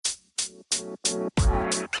Hello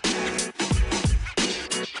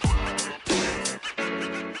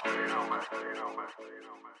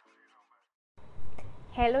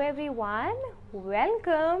everyone,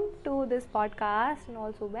 welcome to this podcast and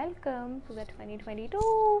also welcome to the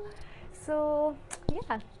 2022. So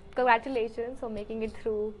yeah, congratulations for making it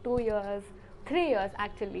through 3 years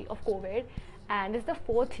actually of COVID, and it's the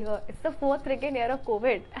fourth year, it's the fourth freaking year of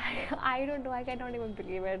COVID. I don't know, I cannot even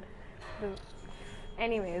believe it.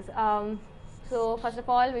 Anyways, so first of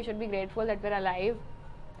all, we should be grateful that we're alive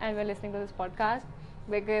and we're listening to this podcast,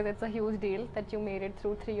 because it's a huge deal that you made it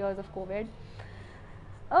through 3 years of COVID.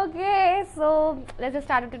 Okay, so let's just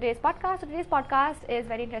start with today's podcast. So today's podcast is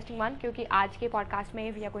very interesting one, क्योंकि आज के podcast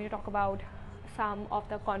में we are going to talk about some of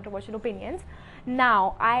the controversial opinions.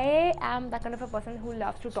 Now, I am that kind of a person who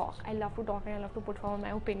loves to talk. I love to talk and I love to put forward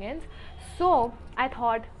my opinions. So I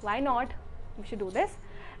thought, why not? We should do this.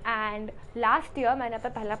 And last year मैंने अपना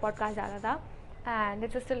पहला podcast डाला था, and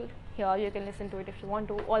it's still here. You can listen to it if you want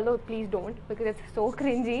to. Although please don't, because it's so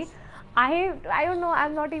cringy. I don't know,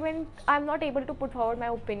 I'm not able to put forward my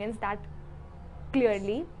opinions that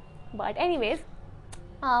clearly. But anyways,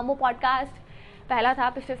 वो podcast पहला था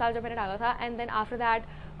पिछले साल जब मैंने डाला था, and then after that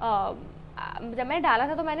जब मैंने डाला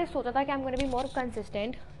था तो मैंने सोचा था कि I'm going to be more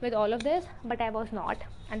consistent with all of this, but I was not,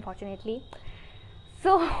 unfortunately.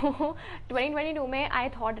 So 2022 में I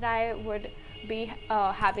thought that I would be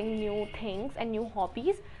having new things and new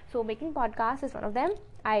hobbies. So making podcasts is one of them.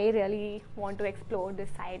 I really want to explore this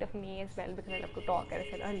side of me as well, because I love to talk, as I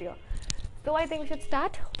said earlier. So I think we should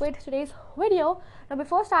start with today's video. Now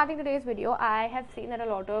before starting today's video, I have seen that a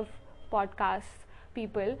lot of podcast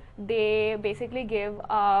people, they basically give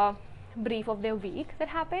a brief of their week that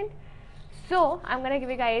happened. So I'm going to give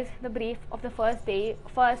you guys the brief of the first 10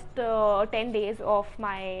 days of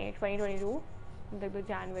my 2022, the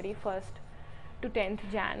January 1st to 10th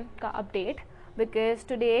Jan ka update, because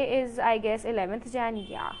today is, I guess, 11th Jan.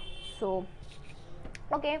 Yeah, so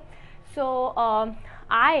okay, so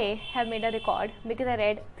I have made a record because I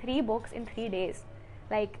read 3 books in 3 days,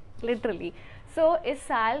 like literally. So is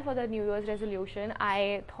साल for the New Year's resolution,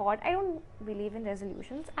 I thought, I don't believe in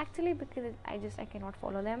resolutions actually, because I cannot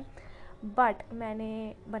follow them, but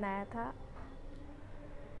मैंने बनाया था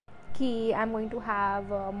कि I'm going to have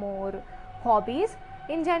more hobbies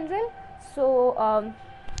in general. So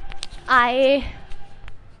I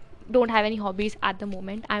don't have any hobbies at the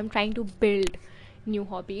moment. I'm trying to build new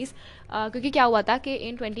hobbies, क्योंकि क्या हुआ था कि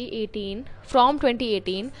in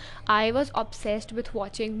 2018 I was obsessed with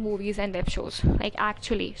watching movies and web shows, like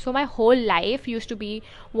actually. So my whole life used to be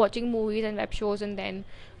watching movies and web shows, and then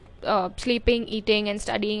sleeping, eating and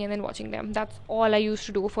studying and then watching them. That's all I used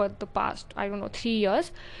to do for the past, I don't know, 3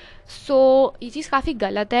 years. So ये चीज़ काफ़ी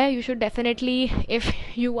गलत है. You should definitely, if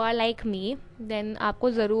you are like me, then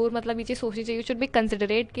आपको ज़रूर मतलब ये चीज़ सोचनी चाहिए. You should be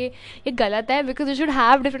considerate कि ये गलत है, because you should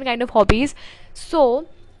have different kind of hobbies. So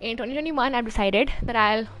in 2021 I've decided that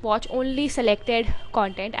I'll watch only selected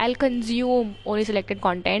content. I'll consume only selected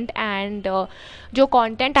content, and जो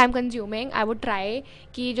content I'm consuming, I would try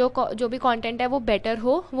कि जो भी content है वो better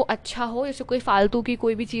हो, वो अच्छा हो, जैसे कोई फालतू की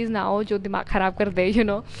कोई भी चीज़ ना हो जो दिमाग ख़राब कर दे, you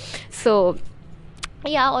know. So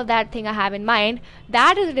yeah, all that thing I have in mind,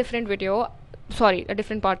 that is a different video, sorry, a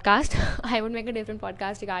different podcast. I would make a different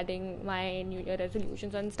podcast regarding my New Year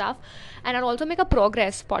resolutions and stuff, and I'll also make a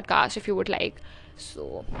progress podcast if you would like.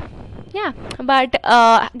 So yeah, but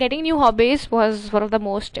getting new hobbies was one of the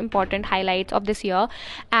most important highlights of this year,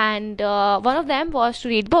 and one of them was to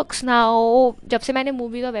read books. Now जब से मैंने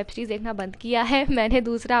movies और web series देखना बंद किया है, मैंने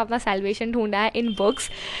दूसरा अपना salvation ढूंढा है in books.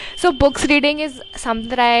 So books reading is something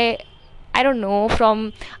that I don't know,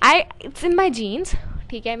 it's in my genes.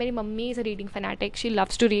 ठीक है, मेरी mummy is a reading fanatic, she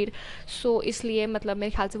loves to read, सो इसलिए मतलब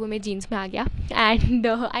मेरे ख्याल से वो मेरे जीन्स में आ गया. And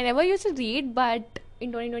I never used to read, but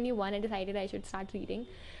in 2021 I decided I should start reading.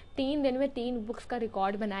 3 दिन में 3 बुक्स का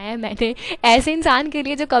रिकॉर्ड बनाया है मैंने. ऐसे इंसान के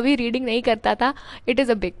लिए जो कभी रीडिंग नहीं करता था, it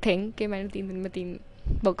is a big thing कि मैंने 3 दिन में 3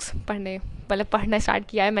 बुक्स पढ़ना स्टार्ट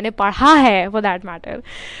किया है. मैंने पढ़ा है फॉर दैट मैटर.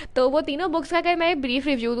 तो वो तीनों बुक्स का अगर मैं ब्रीफ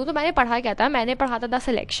रिव्यू दूँ तो मैंने पढ़ा क्या था. मैंने पढ़ा था द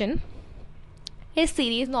सिलेक्शन. ये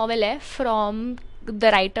सीरीज नॉवल है from the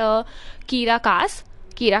writer Kira cos.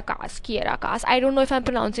 I don't know if I'm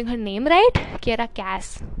pronouncing her name right. Kira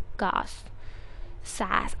Kass.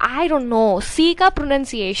 Sass. I don't know. C ka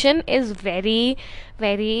pronunciation is very,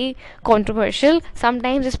 very controversial.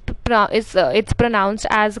 Sometimes it's pronounced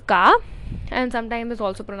as ka, and sometimes it's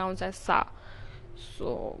also pronounced as sa.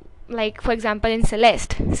 So, like for example in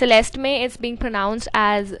Celeste mein it's being pronounced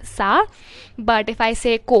as sa, but if I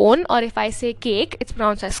say cone or if I say cake, it's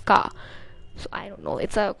pronounced as ka. So I don't know,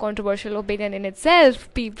 it's a controversial opinion in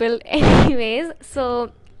itself, people. Anyways,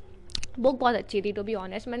 so book बहुत अच्छी थी to be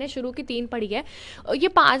honest. मैंने शुरू की 3 पढ़ी है. ये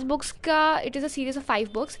 5 books का, it is a series of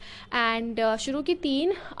 5 books, and शुरू की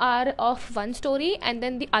 3 are of one story and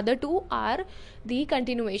then the other 2 are the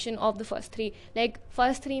continuation of the first 3. Like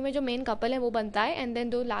first 3 में जो मेन कपल है वो बनता है, एंड देन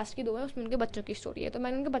दो लास्ट की 2 है उसमें उनके बच्चों की स्टोरी है. तो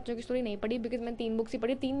मैंने उनके बच्चों की स्टोरी नहीं पढ़ी बिकॉज मैंने 3 बुक्स ही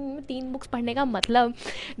पढ़ी. 3 बुक्स पढ़ने का मतलब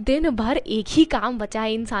दिन भर एक ही काम बचा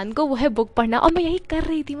है इंसान को, वो है बुक पढ़ना. और मैं यही कर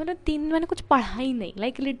रही थी. मतलब 3 मैंने कुछ पढ़ा ही नहीं.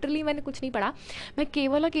 लाइक लिटरली मैंने कुछ नहीं पढ़ा. मैं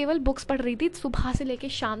केवल और केवल बुक्स पढ़ रही थी. सुबह से लेके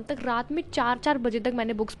शाम तक, रात में 4-4 बजे तक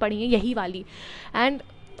मैंने बुक्स पढ़ी हैं यही वाली. And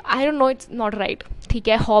I don't no, it's not right. ठीक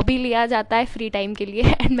है, हॉबी लिया जाता है फ्री टाइम के लिए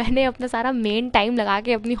एंड मैंने अपना सारा मेन टाइम लगा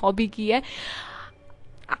के अपनी हॉबी की है.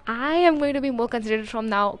 I am going to be more considerate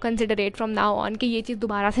from now on कि ये चीज़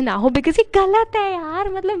दोबारा से ना हो बिकॉज ये गलत है यार.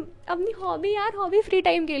 मतलब अपनी हॉबी, यार हॉबी फ्री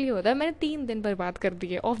टाइम के लिए होता है. मैंने 3 दिन बर्बाद कर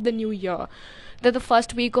दिए of the new year. The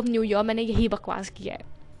first week of new year मैंने यही बकवास किया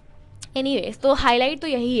है. एनीवेज, तो हाईलाइट तो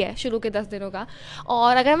यही है शुरू के 10 दिनों का.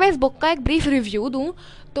 और अगर मैं इस बुक का एक ब्रीफ रिव्यू दूँ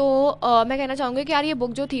तो मैं कहना चाहूँगी कि यार ये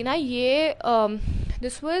बुक जो थी ना, ये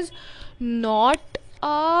this was not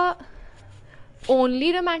a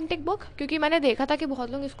only romantic book. क्योंकि मैंने देखा था कि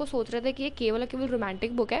बहुत लोग इसको सोच रहे थे कि ये केवल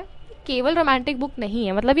रोमांटिक बुक है. केवल रोमांटिक बुक नहीं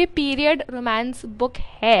है. मतलब ये पीरियड रोमांस बुक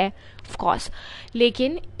है ऑफ कोर्स,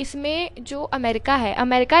 लेकिन इसमें जो अमेरिका है,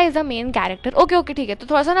 America is the main character. Okay ठीक है, तो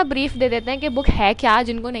थोड़ा सा ना ब्रीफ दे देते हैं कि बुक है क्या,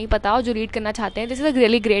 जिनको नहीं पता और जो रीड करना चाहते हैं. This is a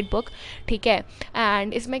really great book. ठीक है,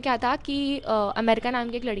 एंड इसमें क्या था कि अमेरिका नाम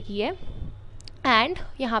की एक लड़की है एंड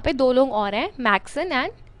यहाँ पे 2 लोग और हैं, मैक्सन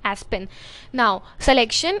एंड एस्पिन. नाउ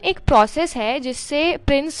सिलेक्शन एक प्रोसेस है जिससे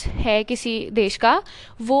प्रिंस है किसी देश का,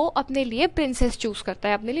 वो अपने लिए प्रिंसेस चूज़ करता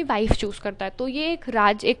है, अपने लिए वाइफ चूज़ करता है. तो ये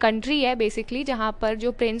एक कंट्री है बेसिकली जहाँ पर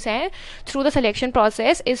जो प्रिंस है through the selection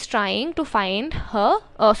process is trying to find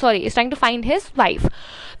his wife.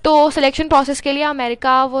 तो सिलेक्शन प्रोसेस के लिए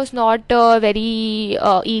America was not very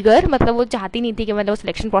eager. मतलब वो चाहती नहीं थी कि मतलब वो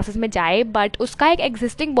सिलेक्शन प्रोसेस में जाए, बट उसका एक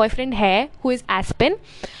एग्जिस्टिंग बॉयफ्रेंड है हु इज़ एस्पिन.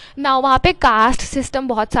 ना वहाँ पे कास्ट सिस्टम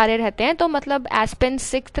बहुत सारे रहते हैं. तो मतलब एस्पिन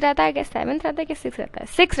 6th रहता है, क्या 7th रहता है, क्या 6 रहता है,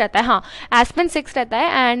 6 रहता है. हाँ, एस्पिन 6 रहता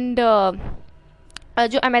है एंड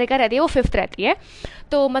जो अमेरिका रहती है वो 5th रहती है.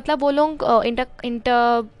 तो मतलब वो लोग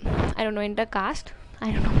inter caste,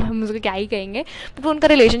 I don't no हम उसको क्या ही कहेंगे, बट उनका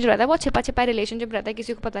रिलेशनशिप रहता है, बहुत छिपा रिलेशनशिप रहता है,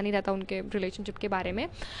 किसी को पता नहीं रहता उनके रिलेशनशिप के बारे में.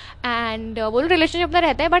 एंड वो लोग रिलेशनशिप में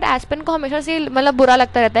रहते हैं, बट एस्पिन को हमेशा से मतलब बुरा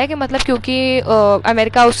लगता रहता है कि मतलब क्योंकि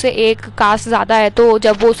अमेरिका उससे एक कास्ट ज़्यादा है, तो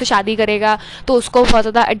जब वो उससे शादी करेगा तो उसको बहुत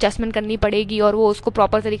ज़्यादा एडजस्टमेंट करनी पड़ेगी और वो उसको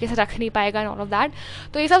प्रॉपर तरीके से रख नहीं पाएगा एंड ऑल ऑफ दैट.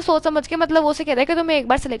 तो ये सब सोच समझ के मतलब वो उसे कहता है कि तुम्हें एक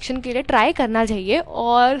बार सिलेक्शन के लिए ट्राई करना चाहिए,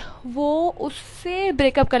 और वो उससे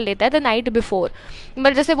ब्रेकअप कर लेता है द नाइट बिफोर.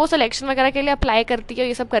 मतलब जैसे वो सिलेक्शन वगैरह के लिए अप्लाई करती है,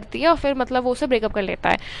 ये सब करती है, और फिर मतलब वो उसे ब्रेकअप कर लेता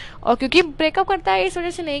है. और क्योंकि ब्रेकअप करता है इस वजह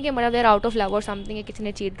से नहीं कि मतलब देयर आउट ऑफ लव और समथिंग, या किसी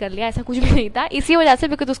ने चीट कर लिया, ऐसा कुछ भी नहीं था. इसी वजह से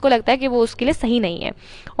बिकॉज उसको लगता है कि वो उसके लिए सही नहीं है.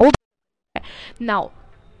 और नाउ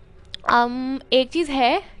एक चीज़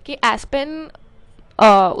है कि एस्पेन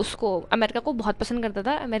उसको अमेरिका को बहुत पसंद करता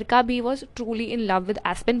था. अमेरिका भी was truly in love with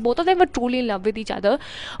aspen. Both of them were truly in love with each other.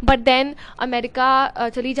 But then America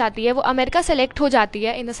चली जाती है, वो अमेरिका सेलेक्ट हो जाती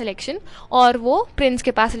है इन द सिलेक्शन, और वो प्रिंस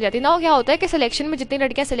के पास चली जाती है. ना क्या होता है कि सिलेक्शन में जितनी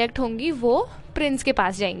लड़कियां सेलेक्ट होंगी वो प्रिंस के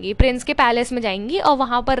पास जाएंगी, प्रिंस के पैलेस में जाएंगी और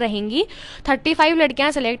वहाँ पर रहेंगी. 35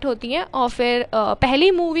 लड़कियाँ सेलेक्ट होती हैं, और फिर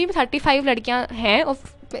पहली मूवी में 35 लड़कियाँ हैं और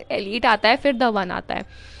एलीट आता है, फिर द वन आता है.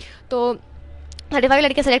 तो 35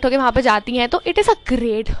 लड़कियाँ सेलेक्ट होकर वहाँ पे जाती हैं. तो it is a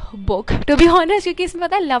great book to be honest, क्योंकि इसमें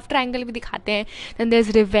पता है लव ट्रायंगल भी दिखाते हैं, then there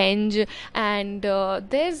is revenge and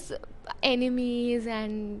there is enemies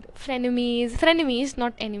and frenemies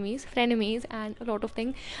not enemies, frenemies and a lot of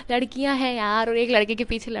things. लड़कियां हैं यार और एक लड़के के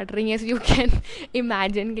पीछे लड़ रही हैं. so you can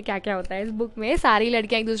imagine कि क्या क्या होता है इस बुक में. सारी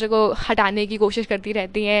लड़कियां एक दूसरे को हटाने की कोशिश करती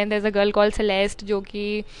रहती हैं. there's a girl called Celeste जो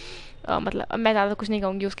कि मतलब मैं ज़्यादा कुछ नहीं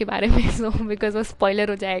कहूँगी उसके बारे में, सो बिकॉज वो स्पॉइलर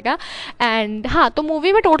हो जाएगा. एंड हाँ, तो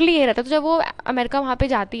मूवी में टोटली ये रहता है. तो जब वो अमेरिका वहाँ पे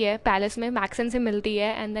जाती है पैलेस में, मैक्सन से मिलती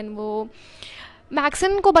है, एंड देन वो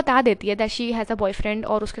मैक्सन को बता देती है that she has a boyfriend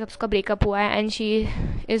और उसके साथ उसका ब्रेकअप हुआ है and she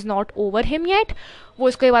is not over him yet. वो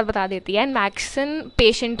इसको ये बात बता देती है एंड मैक्सन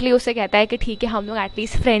पेशेंटली उससे कहता है कि ठीक है हम लोग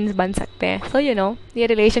एटलीस्ट फ्रेंड्स बन सकते हैं. सो यू नो ये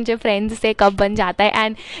रिलेशनशिप फ्रेंड्स से कब बन जाता है.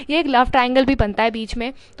 एंड ये एक लव ट्रायंगल भी बनता है बीच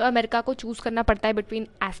में. तो अमेरिका को चूज़ करना पड़ता है बिटवीन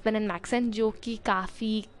एस्पेन एंड मैक्सन, जो कि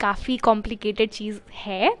काफ़ी कॉम्प्लिकेटेड चीज़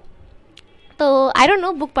है. तो आई डोंट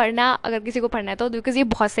नो, बुक पढ़ना अगर किसी को पढ़ना है तो, बिकॉज ये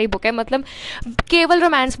बहुत सही बुक है. मतलब केवल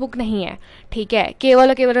रोमांस बुक नहीं है, ठीक है,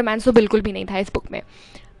 केवल रोमांस तो बिल्कुल भी नहीं था इस बुक में.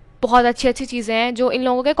 बहुत अच्छी अच्छी चीज़ें हैं. जो इन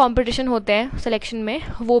लोगों के कंपटीशन होते हैं सिलेक्शन में,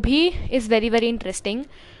 वो भी is very very interesting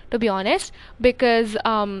to be honest, because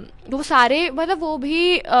वो सारे मतलब वो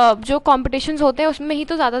भी जो कॉम्पिटिशन्स होते हैं उसमें ही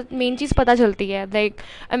तो ज़्यादा मेन चीज़ पता चलती है, like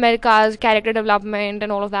America's character development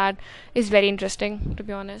and all of that is very interesting to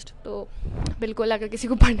be honest. तो बिल्कुल अगर किसी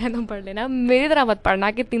को पढ़ना है तो पढ़ लेना, मेरी तरह मत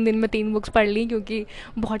पढ़ना कि 3 दिन में 3 बुक्स पढ़ ली, क्योंकि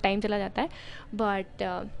बहुत टाइम चला जाता है. बट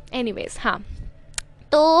एनीवेज हाँ,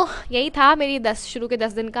 तो यही था मेरी शुरू के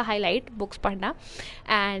 10 दिन का हाईलाइट, बुक्स पढ़ना.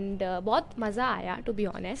 एंड बहुत मज़ा आया to be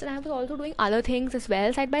honest. And I was also doing other things as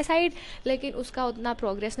well side by side, लेकिन उसका उतना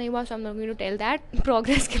प्रोग्रेस नहीं हुआ. सो I am not going to tell that.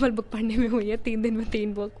 Progress केवल बुक पढ़ने में हुई है, 3 दिन में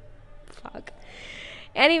 3 book. Fuck.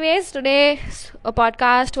 Anyways, today's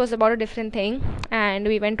podcast was about a different thing and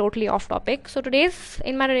we went totally off topic. So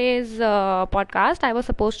in my today's podcast, I was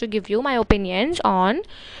supposed to give you my opinions on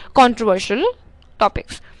controversial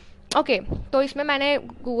topics. Okay तो इसमें मैंने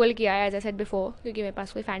Google किया है as I said before, क्योंकि मेरे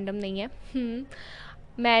पास कोई fandom नहीं है.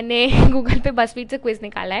 मैंने गूगल पे बसफीड से क्विज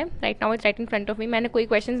निकाला है. Right now it's right in front of me. मैंने कोई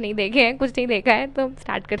क्वेश्चंस नहीं देखे हैं, कुछ नहीं देखा है, तो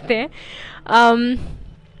स्टार्ट करते हैं.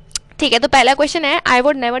 ठीक है, तो पहला क्वेश्चन है, I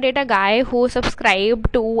would never date a guy who subscribe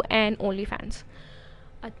to N only fans.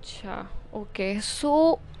 अच्छा ओके,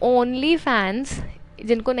 सो ओनली फैंस,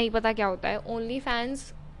 जिनको नहीं पता क्या होता है ओनली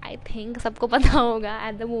फैंस, आई थिंक सबको पता होगा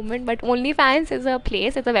at the moment, but only fans is a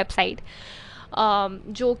place, is a website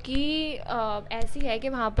जो कि ऐसी है कि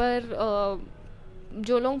वहाँ पर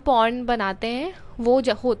जो लोग पॉर्न बनाते हैं वो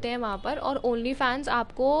होते हैं वहाँ पर, और ओनली फैंस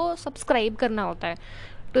आपको सब्सक्राइब करना होता है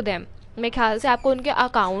टू देम. मेरे ख्याल से आपको उनके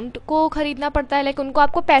अकाउंट को ख़रीदना पड़ता है, लेकिन उनको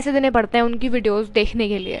आपको पैसे देने पड़ते हैं उनकी वीडियोस देखने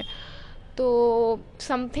के लिए. तो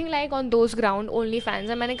something like on those ground only fans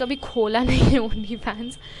है. मैंने कभी खोला नहीं है only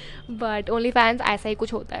fans, but only fans ऐसा ही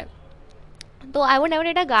कुछ होता है. तो I would never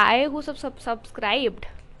date a guy who subscribed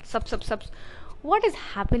what is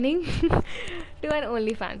happening to N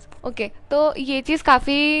only fans. Okay, तो ये चीज़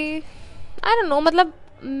काफ़ी आई डोंट नो, मतलब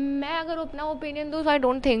मैं अगर अपना ओपिनियन दूँ, आई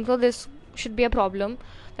don't think so this should be a problem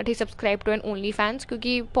that he subscribe to N only fans,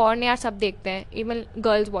 क्योंकि porn यार सब देखते हैं, even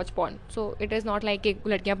girls watch porn. So it is not like कि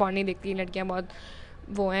लड़कियाँ पॉर्न नहीं देखती, लड़कियाँ बहुत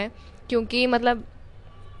वो हैं, क्योंकि मतलब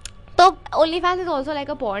तो only fans is also like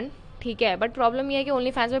a porn. ठीक है, बट प्रॉब्लम ये है कि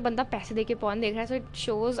ओनली फैंस में बंदा पैसे दे के पॉर्न देख रहा है, so it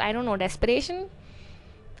shows I don't no desperation.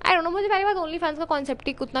 I don't no, मुझे पहली बात ओनली फैंस का कॉन्सेप्ट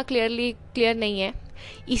ही उतना क्लियर नहीं है,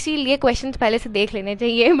 इसीलिए क्वेश्चंस पहले से देख लेने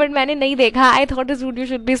चाहिए. बट मैंने नहीं देखा. I thought this video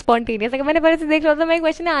should be spontaneous. अगर मैंने पहले से देख लिया तो मैं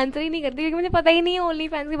क्वेश्चन आंसर ही नहीं करती, क्योंकि मुझे पता ही नहीं है ओनली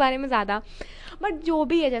फैंस के बारे में ज़्यादा. बट जो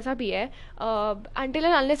भी है, जैसा भी है, until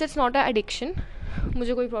and unless it's not a addiction,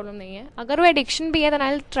 मुझे कोई प्रॉब्लम नहीं है. अगर वो एडिक्शन भी है देन आई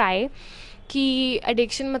विल ट्राई. कि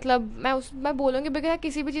एडिक्शन मतलब मैं बोलूँगी बिकॉज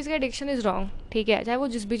किसी भी चीज़ का एडिक्शन इज़ रॉन्ग. ठीक है, चाहे वो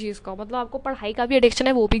जिस भी चीज़ का हो, मतलब आपको पढ़ाई का भी एडिक्शन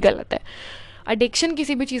है वो भी गलत है. एडिक्शन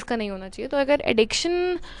किसी भी चीज़ का नहीं होना चाहिए. तो अगर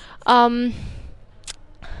एडिक्शन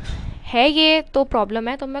है ये तो प्रॉब्लम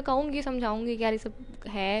है, तो मैं कहूँगी, समझाऊँगी कि यार ये सब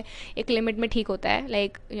है, एक लिमिट में ठीक होता है.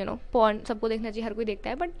 लाइक यू नो पॉर्न सबको देखना चाहिए, हर कोई देखता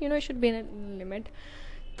है, but you know it should be in limit.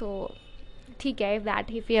 तो ठीक है,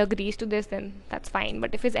 if he agrees to this then that's fine,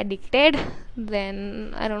 but if he's addicted then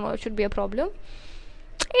I don't know, it should be a problem.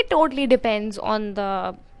 It totally depends on the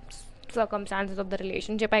circumstances of the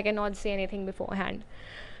relationship. I cannot say anything beforehand.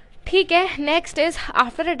 ठीक है, next is,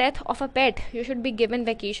 after the death of a pet you should be given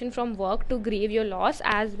vacation from work to grieve your loss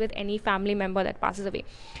as with any family member that passes away.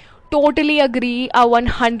 Totally agree,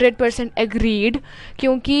 100% agreed.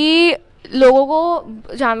 क्योंकि लोगों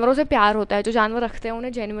को जानवरों से प्यार होता है, जो जानवर रखते हैं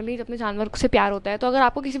उन्हें जेन्युइनली अपने जानवर से प्यार होता है. तो अगर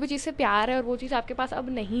आपको किसी भी चीज़ से प्यार है और वो चीज़ आपके पास अब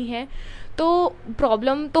नहीं है, तो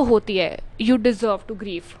प्रॉब्लम तो होती है. You deserve to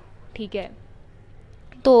grieve. ठीक है,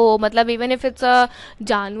 तो मतलब इवन इफ इट्स अ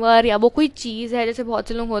जानवर या वो कोई चीज़ है, जैसे बहुत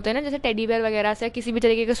से लोग होते हैं ना, जैसे टेडी बेयर वगैरह से, किसी भी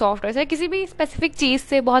तरीके के सॉफ्ट टॉय से, किसी भी स्पेसिफिक चीज़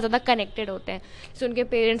से बहुत ज़्यादा कनेक्टेड होते हैं. जैसे उनके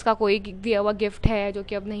पेरेंट्स का कोई दिया हुआ गिफ्ट है जो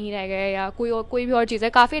कि अब नहीं रह गए, या कोई भी और चीज़ है,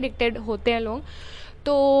 काफ़ी एडिक्टेड होते हैं लोग.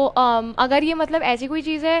 तो अगर ये मतलब ऐसी कोई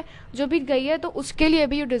चीज़ है जो भी गई है, तो उसके लिए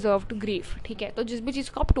भी यू डिज़र्व टू ग्रीव. ठीक है, तो जिस भी चीज़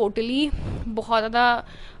को आप टोटली बहुत ज़्यादा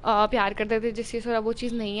प्यार करते थे, जिस चीज़ पर वो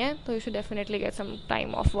चीज़ नहीं है, तो you should definitely get some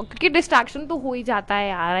time of work, क्योंकि डिस्ट्रैक्शन तो हो ही जाता है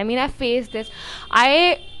यार. I mean I face this.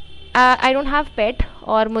 I don't have पेट,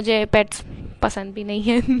 और मुझे पेट्स पसंद भी नहीं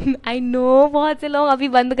है. आई नो बहुत से लोग अभी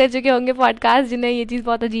बंद कर चुके होंगे पॉडकास्ट, जिन्हें ये चीज़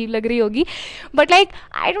बहुत अजीब लग रही होगी, but like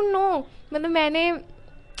I don't know, मतलब मैंने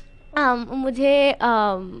मुझे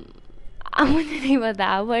नहीं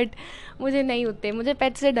पता, बट मुझे नहीं होते, मुझे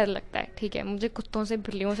पेट से डर लगता है. ठीक है, मुझे कुत्तों से,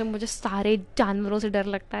 बिल्लियों से, मुझे सारे जानवरों से डर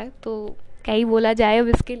लगता है. तो क्या ही बोला जाए अब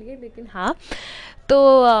इसके लिए, लेकिन हाँ,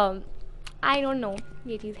 तो आई डोंट नो,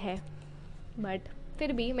 ये चीज़ है. बट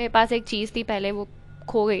फिर भी मेरे पास एक चीज़ थी पहले, वो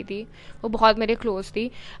खो गई थी, वो बहुत मेरे क्लोज थी,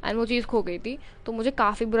 एंड वो चीज़ खो गई थी, तो मुझे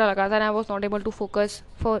काफ़ी बुरा लगा था. I was not able to focus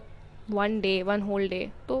for one whole day.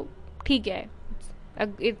 तो ठीक है,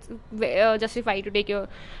 it's justified to take your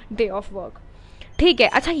day of work. ठीक है.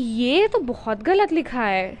 अच्छा, ये तो बहुत गलत लिखा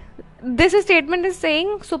है. This statement is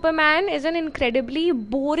saying Superman is an incredibly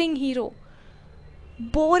boring hero.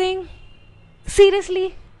 Boring?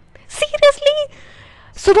 Seriously?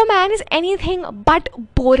 Superman is anything but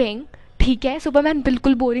boring. ठीक है, सुपरमैन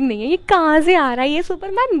बिल्कुल बोरिंग नहीं है. ये कहाँ से आ रहा है ये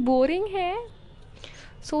सुपरमैन बोरिंग है?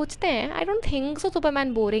 सोचते हैं. आई don't think so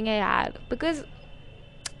Superman boring है यार, because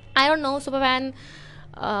I don't no. Superman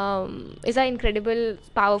is a incredible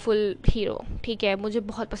powerful hero. ठीक है, मुझे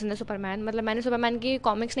बहुत पसंद है सुपरमैन. मतलब मैंने सुपरमैन की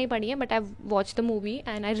कॉमिक्स नहीं पढ़ी है, but I watch the movie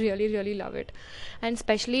and I really really love it. And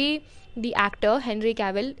specially the actor Henry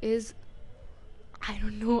Cavill is, I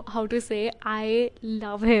don't know how to say, I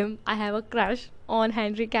love him. I have a crush on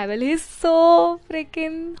Henry Cavill. He's so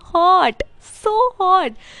freaking hot. So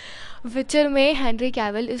hot. Witcher में Henry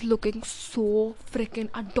Cavill is looking so freaking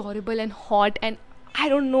adorable and hot, and I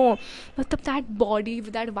don't know, मतलब that body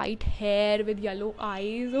with that white hair with yellow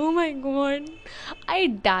eyes. Oh my god. I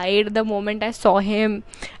died the moment I saw him,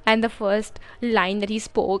 and the first line that he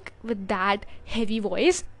spoke with that heavy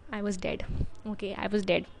voice, I was dead. Okay, I was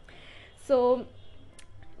dead. So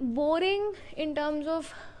boring in terms of,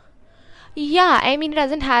 yeah, I mean, it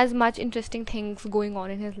doesn't has much interesting things going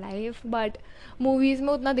on in his life, but movies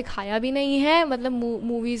में उतना दिखाया भी नहीं है. मतलब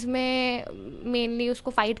movies में mainly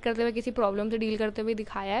उसको fight करते हुए किसी प्रॉब्लम से डील करते हुए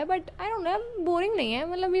दिखाया है, but I don't know, boring नहीं है.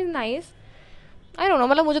 मतलब is nice. I don't know,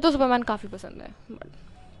 मतलब मुझे तो सुपरमैन काफ़ी पसंद है.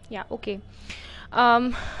 But yeah okay,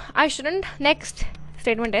 I shouldn't. Next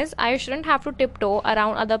statement is, I shouldn't have to tiptoe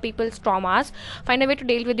around other people's traumas. Find a way to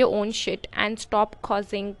deal with your own shit and stop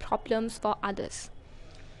causing problems for others.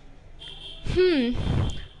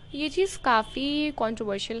 ये चीज़ काफ़ी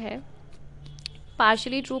controversial है.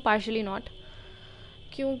 Partially true, partially not.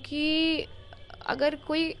 क्योंकि अगर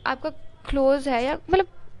कोई आपका close है, या मतलब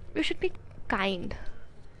you should be kind.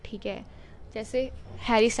 ठीक है, जैसे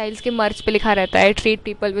हैरी स्टाइल्स के मर्च पे लिखा रहता है ट्रीट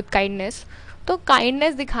पीपल विद काइंडनेस. तो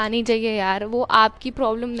काइंडनेस दिखानी चाहिए यार. वो आपकी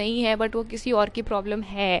प्रॉब्लम नहीं है, बट वो किसी और की प्रॉब्लम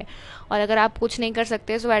है. और अगर आप कुछ नहीं कर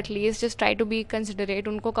सकते, so at least just try to be considerate.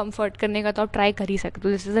 उनको कंफर्ट करने का तो आप ट्राई कर ही सकते हो.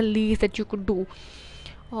 This is the least that you could do.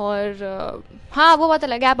 और हाँ, वो बात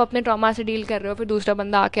अलग है, आप अपने ट्रॉमा से डील कर रहे हो, फिर दूसरा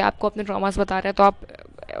बंदा आके आपको अपने ट्रॉमास बता रहा है, तो आप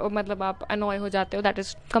मतलब आप अनॉय हो जाते हो. That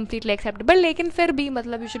is completely acceptable. लेकिन फिर भी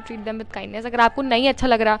मतलब you should treat them with kindness. अगर आपको नहीं अच्छा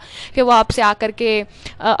लग रहा कि वो आपसे आकर के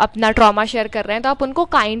अपना ट्रॉमा शेयर कर रहे हैं, तो आप उनको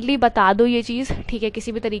काइंडली बता दो ये चीज़. ठीक है,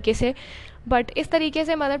 किसी भी तरीके से. बट इस तरीके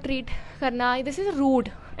से मतलब ट्रीट करना, this is rude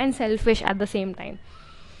and selfish at the same time.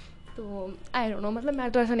 तो आई डोंट नो, मतलब मैं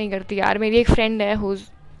तो ऐसा नहीं करती यार. मेरी एक फ्रेंड है who is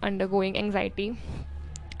undergoing anxiety,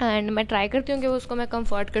 and मैं ट्राई करती हूँ कि उसको मैं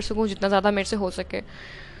कंफर्ट कर सकूँ जितना ज़्यादा मेरे से हो सके.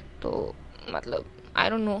 तो मतलब I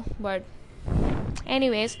don't know, but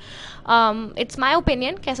anyways, it's my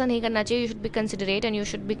opinion. कैसा नहीं करना चाहिए. You should be considerate and you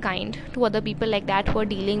should be kind to other people like that who are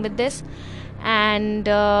dealing with this.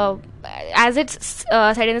 And as it's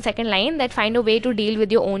said in the second line, that find a way to deal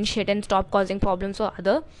with your own shit and stop causing problems for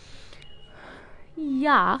other.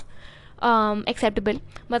 Yeah, acceptable.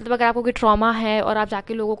 मतलब अगर आपको कोई trauma है और आप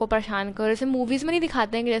जाके लोगों को परेशान करो, जैसे मूवीज़ में नहीं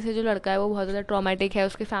दिखाते हैं कि जैसे जो लड़का है वो बहुत ज़्यादा ट्रॉमेटिक है,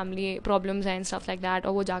 उसके फैमिली प्रॉब्लम्स हैं एंड स्टफ लाइक दैट,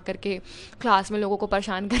 और वो जा करके क्लास में लोगों को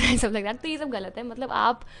परेशान कर रहे हैं, सब लाइक दैट. तो ये सब गलत है. मतलब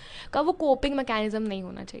आपका वो कोपिंग मैकेनिज्म नहीं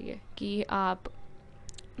होना चाहिए कि आप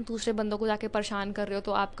दूसरे बंदों को जाके परेशान कर रहे हो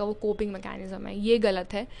तो आपका वो कोपिंग मैकेनिज्म है. ये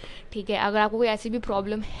गलत है. ठीक है, अगर आपको कोई ऐसी भी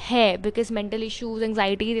प्रॉब्लम है, बिकॉज मेंटल इश्यूज,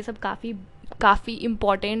 एंगजाइटी, ये सब काफ़ी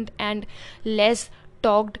important and less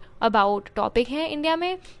talked about topic है इंडिया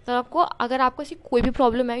में. तो आपको, अगर आपको ऐसी कोई भी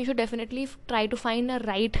प्रॉब्लम है, you should definitely try to find a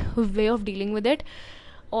right way of dealing with it.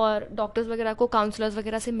 और डॉक्टर्स वगैरह को, काउंसलर्स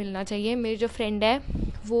वगैरह से मिलना चाहिए. मेरी जो फ्रेंड है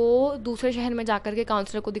वो दूसरे शहर में जाकर के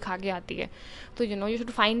काउंसलर को दिखा के आती है. तो you should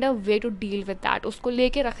find a way to deal with that. उसको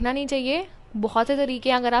लेके रखना नहीं चाहिए. बहुत से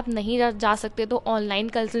तरीके, अगर आप नहीं जा सकते तो ऑनलाइन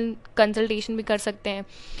कंसल्टेशन भी कर सकते हैं.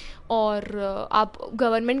 और आप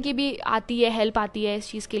गवर्नमेंट की भी आती है, हेल्प आती है इस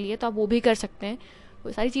चीज़ के लिए, तो आप वो भी कर सकते हैं.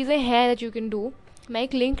 वो सारी चीज़ें हैं दैट यू कैन डू. मैं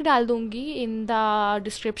एक लिंक डाल दूँगी in the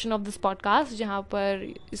description of this podcast, जहाँ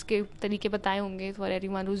पर इसके तरीके बताए होंगे for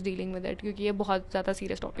everyone who is dealing with it, क्योंकि ये बहुत ज़्यादा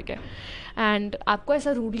सीरियस टॉपिक है. एंड आपको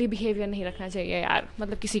ऐसा रूडली बिहेवियर नहीं रखना चाहिए यार,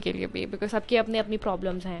 मतलब किसी के लिए भी, बिकॉज सबकी अपनी अपनी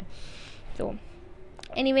प्रॉब्लम्स हैं. तो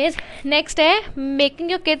एनीवेज, नेक्स्ट है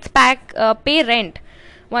making your kids pay rent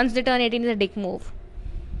once they turn 18 is a dick move.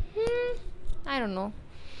 I don't know.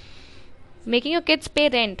 Making your kids pay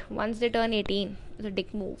rent once they turn 18 is a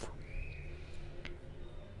dick move.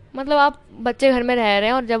 मतलब आप बच्चे घर में रह रहे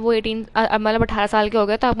हैं और जब वो 18 मतलब 18 साल के हो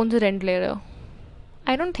गए तो आप उनसे रेंट ले रहे हो.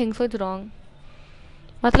 I don't think so, it's wrong.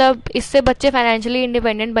 मतलब इससे बच्चे फाइनेंशियली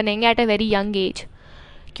इंडिपेंडेंट बनेंगे at a very young age,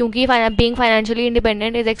 क्योंकि being financially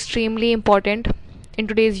independent is extremely important in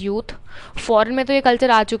today's youth. Foreign में तो ये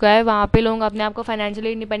कल्चर आ चुका है, वहाँ पे लोग अपने आप को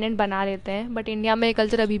फाइनेंशियली इंडिपेंडेंट बना लेते हैं, बट इंडिया में ये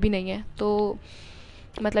कल्चर अभी भी नहीं है. तो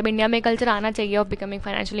मतलब इंडिया में कल्चर आना चाहिए of becoming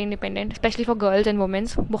financially independent, specially for girls and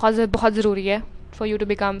womens. बहुत बहुत ज़रूरी है for you to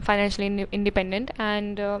become financially independent.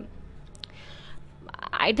 And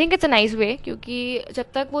I think it's a nice way, क्योंकि जब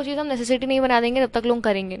तक वो चीज़ हम नेसेसिटी नहीं बना देंगे तब तक लोग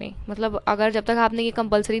करेंगे नहीं. मतलब अगर जब तक आपने ये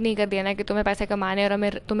कंपलसरी नहीं कर दिया ना कि तुम्हें पैसे कमाने और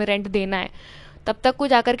हमें तुम्हें रेंट देना है, तब तक कोई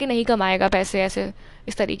जाकर के नहीं कमाएगा पैसे ऐसे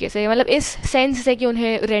इस तरीके से, मतलब इस सेंस से कि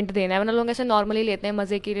उन्हें रेंट देना है. वरना लोग ऐसे नॉर्मली लेते हैं,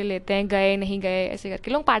 मज़े के लिए लेते हैं, गए नहीं गए ऐसे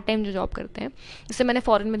करके. लोग पार्ट टाइम जो जॉब करते हैं, इससे मैंने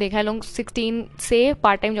फॉरेन में देखा है, लोग 16 से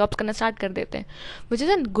पार्ट टाइम जॉब्स करना स्टार्ट कर देते हैं, which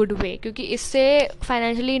is a good way, क्योंकि इससे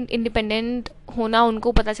फाइनेंशियली इंडिपेंडेंट होना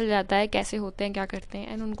उनको पता चल जाता है कैसे होते हैं, क्या करते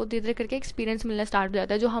हैं, एंड उनको धीरे धीरे करके एक्सपीरियंस मिलना स्टार्ट हो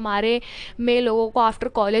जाता है, जो हमारे में लोगों को आफ्टर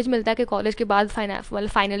कॉलेज मिलता है कि कॉलेज के बाद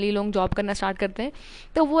फाइनली लोग जॉब करना स्टार्ट करते हैं.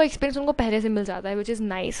 तो वो एक्सपीरियंस उनको पहले से मिल जाता है, विच इज़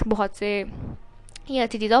नाइस. बहुत से ये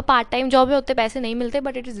अच्छी चीज़ है. और पार्ट टाइम जॉब में उतने पैसे नहीं मिलते,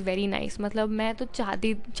 but it is very nice. मतलब मैं तो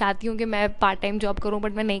चाहती हूँ कि मैं पार्ट टाइम जॉब करूँ,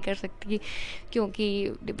 बट मैं नहीं कर सकती क्योंकि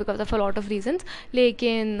because of a lot of reasons.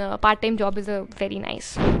 लेकिन part time job is a very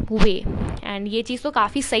nice way. एंड ये चीज़ तो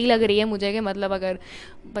काफ़ी सही लग रही है मुझे कि मतलब अगर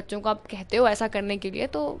बच्चों को आप कहते हो ऐसा करने के लिए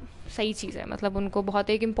तो सही चीज़ है. मतलब उनको बहुत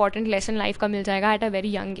एक इंपॉर्टेंट लेसन लाइफ का मिल जाएगा at a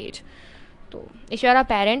very young age. So, if you are a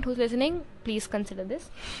parent who's listening, please consider this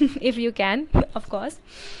if you can, of course.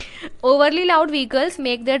 Overly loud vehicles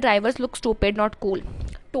make their drivers look stupid, not cool.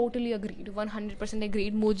 Totally agreed, 100%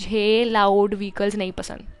 agreed. मुझे loud vehicles नहीं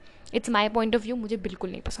पसंद. It's my point of view. मुझे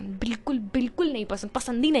बिल्कुल नहीं पसंद, बिल्कुल बिल्कुल नहीं पसंद,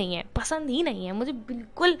 पसंद ही नहीं है मुझे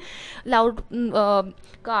बिल्कुल loud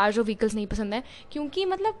cars और vehicles नहीं पसंद है. क्योंकि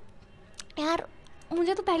मतलब यार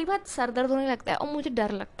मुझे तो पहली बात सर दर्द होने लगता है, और मुझे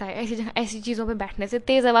डर लगता है ऐसी चीज़ों पे बैठने से.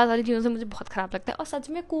 तेज़ आवाज़ वाली चीज़ों से मुझे बहुत ख़राब लगता है. और सच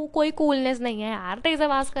में कोई कूलनेस नहीं है यार. तेज़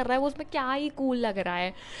आवाज़ कर रहा है वो, उसमें क्या ही कूल लग रहा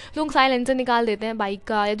है. लोग साइलेंसर निकाल देते हैं बाइक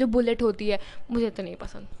का, या जो बुलेट होती है, मुझे तो नहीं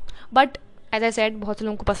पसंद. बट एज आई सेड, बहुत से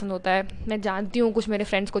लोगों को पसंद होता है. मैं जानती हूँ कुछ मेरे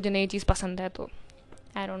फ्रेंड्स को जिन्हें ये चीज़ पसंद है, तो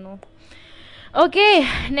I don't know. Okay,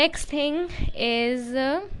 next thing is,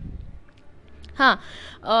 हाँ,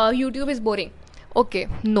 YouTube is boring. Okay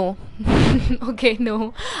no okay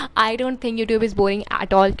no, I don't think YouTube is boring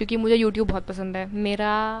at all, क्योंकि मुझे यूट्यूब बहुत पसंद है. मेरा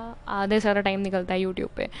आधे सारा टाइम निकलता है यूट्यूब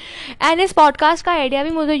पे. एंड इस पॉडकास्ट का आइडिया भी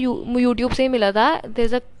मुझे यूट्यूब से ही मिला था. देयर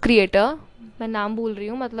इज़ अ क्रिएटर, मैं नाम भूल रही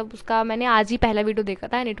हूँ, मतलब उसका मैंने आज ही पहला वीडियो देखा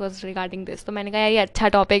था and it was regarding this. तो मैंने कहा यार ये अच्छा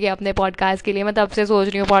टॉपिक है अपने पॉडकास्ट के लिए. मैं तब से सोच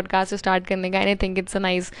रही हूँ पॉडकास्ट स्टार्ट करने का, and I think it's a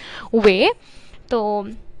nice way. तो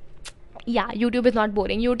yeah YouTube is not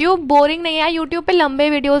boring. YouTube boring नहीं है. यूट्यूब पे लंबे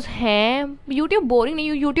वीडियोस हैं. यूट्यूब बोरिंग नहीं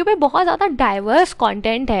है. यूट्यूब पे बहुत ज़्यादा डाइवर्स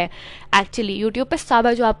कंटेंट है एक्चुअली. यूट्यूब पे सब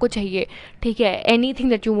है जो आपको चाहिए, ठीक है. Anything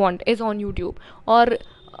that you want is on YouTube. और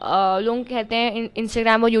लोग कहते हैं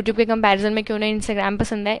इंस्टाग्राम और यूट्यूब के कंपैरिजन में क्यों नहीं इंस्टाग्राम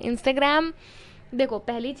पसंद है. इंस्टाग्राम, देखो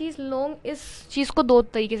पहली चीज़, लोग इस चीज़ को दो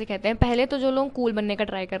तरीके से कहते हैं. पहले तो जो लोग कूल बनने का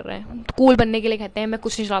ट्राई कर रहे हैं, कूल बनने के लिए कहते हैं मैं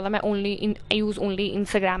कुछ नहीं चलाता, मैं use only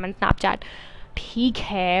Instagram and Snapchat. ठीक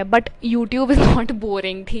है, but YouTube is not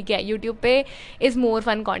boring, ठीक है. यूट्यूब पे इज़ मोर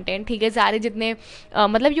फन कंटेंट, ठीक है. सारे जितने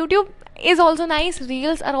मतलब YouTube is also nice.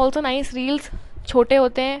 Reels are also nice. Reels छोटे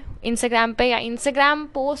होते हैं इंस्टाग्राम पे, या इंस्टाग्राम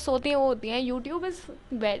पोस्ट होती हैं वो होती हैं. YouTube is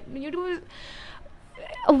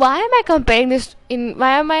why am I comparing this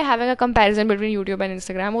why am I having a comparison between YouTube and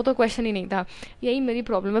Instagram? वो तो क्वेश्चन ही नहीं था. यही मेरी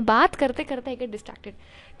प्रॉब्लम है, बात करते करते आई गेट डिस्ट्रैक्टेड.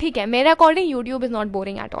 ठीक है, मेरे according YouTube is not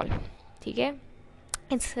boring at all, ठीक है.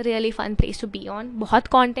 It's really fun place to be on. बहुत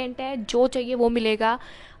कंटेंट है, जो चाहिए वो मिलेगा.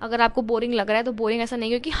 अगर आपको बोरिंग लग रहा है तो बोरिंग ऐसा नहीं,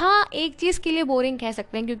 क्योंकि हाँ एक चीज़ के लिए बोरिंग कह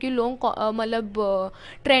सकते हैं क्योंकि लोग मतलब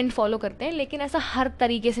ट्रेंड फॉलो करते हैं, लेकिन ऐसा हर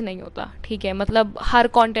तरीके से नहीं होता, ठीक है. मतलब हर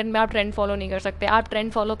कंटेंट में आप ट्रेंड फॉलो नहीं कर सकते. आप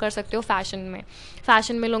ट्रेंड फॉलो कर सकते हो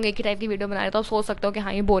फैशन में लोग एक ही टाइप की वीडियो बना रहे हैं तो आप सोच सकते हो कि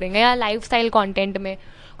हाँ ये बोरिंग है. या लाइफ स्टाइल कॉन्टेंट में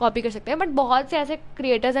कॉपी कर सकते हैं. बट बहुत से ऐसे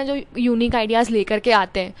क्रिएटर्स हैं जो यूनिक आइडियाज़ लेकर के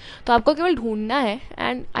आते हैं, तो आपको केवल ढूंढना है.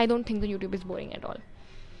 And I don't think the YouTube is boring at all.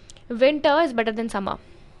 Winter is better than summer.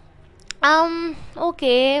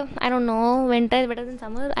 Okay, I don't know. Winter is better than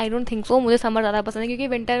summer. I don't think so. मुझे समर ज़्यादा पसंद है क्योंकि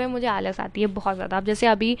विंटर में मुझे आलस आती है बहुत ज़्यादा. अब जैसे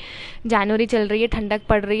अभी जनवरी चल रही है, ठंडक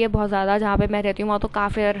पड़ रही है बहुत ज़्यादा. जहाँ पे मैं रहती हूँ वहाँ तो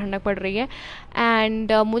काफ़ी ज़्यादा ठंडक पड़ रही है.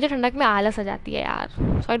 एंड मुझे ठंडक में आलस आ जाती है यार.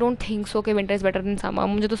 सो आई डोंट थिंक सो कि winter is better than summer.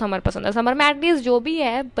 मुझे तो समर पसंद है. समर में एटलीस्ट जो भी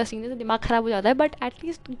है पसीने से दिमाग ख़राब हो जाता है, बट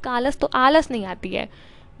एटलीस्ट आलस नहीं आती है.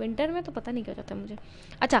 विंटर में तो पता नहीं क्या जाता है मुझे.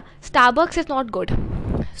 अच्छा, Starbucks is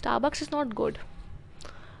not good.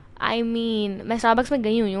 I mean मैं स्टारबक्स में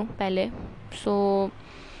गई हुई हूँ पहले, सो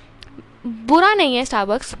बुरा नहीं है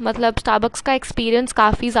स्टारबक्स. मतलब स्टारबक्स का एक्सपीरियंस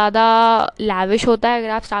काफ़ी ज़्यादा लैविश होता है. अगर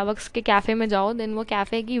आप स्टारबक्स के कैफ़े में जाओ देन वो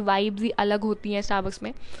कैफ़े की वाइब्स ही अलग होती हैं. स्टारबक्स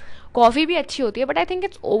में कॉफ़ी भी अच्छी होती है, but I think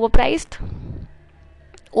it's over priced.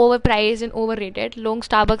 Over prize and over rated. लोग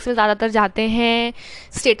स्टारबक्स में ज़्यादातर जाते हैं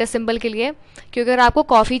स्टेटस सिंबल के लिए, क्योंकि अगर आपको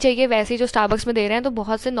कॉफ़ी चाहिए वैसे ही जो स्टारबक्स में दे रहे हैं, तो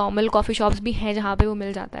बहुत से नॉर्मल कॉफ़ी शॉप्स भी हैं जहाँ पे वो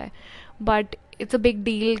मिल जाता है. But it's a big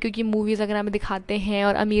deal, क्योंकि मूवीज़ अगर हमें दिखाते हैं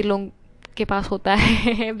और अमीर लोग के पास होता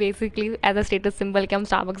है basically as a status symbol कि हम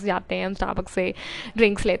स्टारबक्स जाते हैं, हम स्टारबक्स से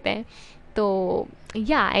ड्रिंक्स लेते हैं. तो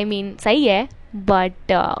या आई मीन सही है,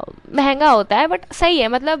 बट महंगा होता है, बट सही है.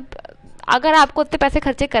 मतलब अगर आपको उतने पैसे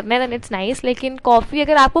खर्चे करने हैं देन इट्स नाइस. लेकिन कॉफ़ी,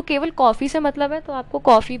 अगर आपको केवल कॉफ़ी से मतलब है, तो आपको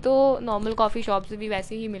कॉफ़ी तो नॉर्मल कॉफ़ी शॉप से भी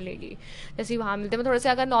वैसे ही मिलेगी जैसे वहाँ मिलते हैं. थोड़े से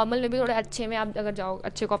अगर नॉर्मल में भी थोड़े अच्छे में आप अगर जाओ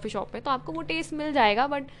अच्छे कॉफ़ी शॉप में, तो आपको वो टेस्ट मिल जाएगा.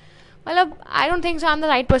 बट मतलब आई don't think so I am the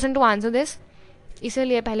right person to answer this.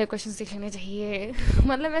 इसीलिए पहले क्वेश्चन सीख लेने चाहिए.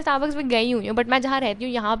 मतलब मैं स्टारबक्स में गई हुई हूँ, बट मैं जहाँ रहती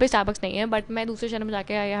हूँ यहाँ पे स्टारबक्स नहीं है. बट मैं दूसरे शहर में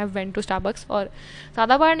जाके I have went to Starbucks, और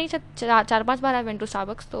ज़्यादा बार नहीं, 4-5 बार आई वेंट टू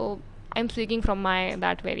स्टारबक्स. तो I am speaking from my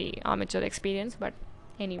that very amateur experience.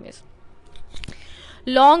 But anyways,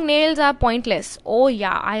 long nails are pointless. ओ या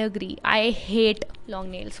I agree, I hate long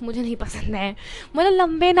nails. मुझे नहीं पसंद है. मतलब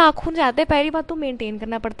लंबे नाखून जाते हैं, पहली बात तो मेंटेन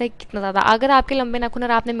करना पड़ता है कितना ज़्यादा. अगर आपके लंबे नाखून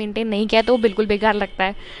और आपने मेंटेन नहीं किया तो वो बिल्कुल बेकार लगता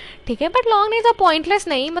है, ठीक है. But long nails are pointless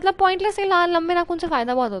नहीं, मतलब पॉइंटलेस से लंबे नाखून से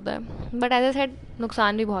फ़ायदा बहुत होता है, बट एज ए सेड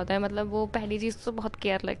नुकसान भी बहुत है. मतलब वो पहली चीज़ तो बहुत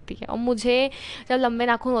केयर लगती है. और मुझे जब लंबे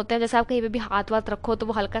नाखून होते हैं, जैसे आप कहीं पे भी हाथ वाथ रखो तो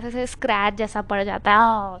वो हल्का सा स्क्रैच जैसा पड़ जाता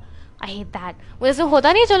है. I hate that. वो जैसे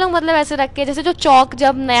होता नहीं है, जो लोग मतलब ऐसे रख के, जैसे जो चौक,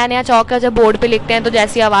 जब नया नया चौक का जब बोर्ड पे लिखते हैं तो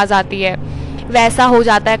जैसी आवाज़ आती है वैसा हो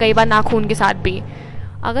जाता है कई बार नाखून के साथ भी.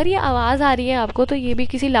 अगर ये आवाज़ आ रही है आपको, तो ये भी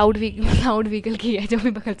किसी लाउड व्हीकल की है जो भी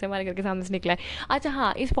बगल से हमारे घर के सामने से निकला है. अच्छा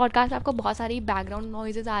हाँ, इस पॉडकास्ट में आपको बहुत सारी बैकग्राउंड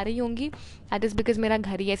नॉइजेज आ रही होंगी. दैट इज़ बिकॉज मेरा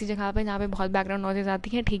घर ही ऐसी जगह पे जहाँ पे बहुत बैकग्राउंड नॉइजेज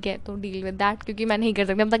आती हैं, ठीक है. तो डील विद दैट, क्योंकि मैं नहीं कर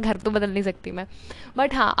सकती, मतलब घर तो बदल नहीं सकती मैं.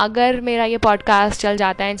 बट हाँ, अगर मेरा ये पॉडकास्ट चल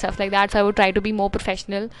जाता है and stuff like that, so I would try to be more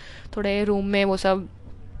professional. थोड़े रूम में वो सब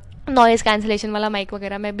नॉइज़ कैंसिलेशन वाला माइक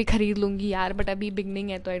वगैरह मैं भी खरीद लूँगी यार. बट अभी बिगनिंग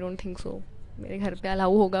है तो आई डोंट थिंक सो मेरे घर पे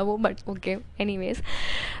अलाउ होगा वो. But okay, anyways.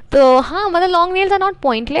 तो हाँ, मतलब long nails are not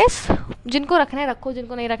pointless. जिनको रखना है रखो,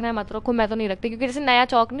 जिनको नहीं रखना है मत रखो. मैं तो नहीं रखती, क्योंकि जैसे नया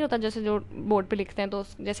चौक नहीं होता, जैसे जो बोर्ड पे लिखते हैं तो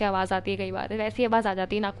जैसे आवाज़ आती है कई बार, वैसी आवाज़ आ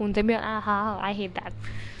जाती है नाखून से भी. हाँ, आई हेट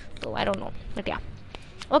दैट. तो I don't no, but yeah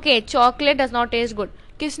okay. Chocolate does not taste good.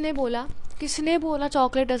 किसने बोला, किसने बोला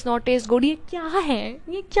chocolate does not taste good? ये क्या है,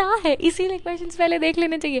 ये क्या है? इसीलिए क्वेश्चंस पहले देख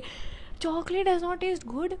लेने चाहिए. Chocolate does not taste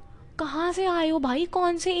good, कहाँ से आए हो भाई,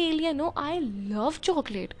 कौन से एलियन हो? I love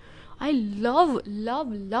chocolate. I love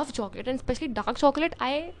love love chocolate, and specially dark chocolate.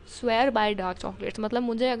 I swear by dark chocolates. मतलब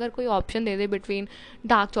मुझे अगर कोई option they they between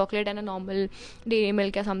dark chocolate and a normal dairy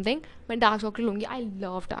milk या समथिंग, मैं डार्क चॉकलेट लूँगी. I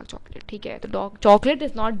love dark chocolate, ठीक है. तो dark chocolate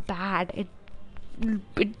is not bad,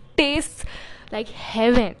 it taste like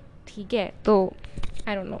heaven, ठीक है. तो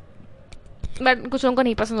आई डोंट नो, बट कुछ लोगों को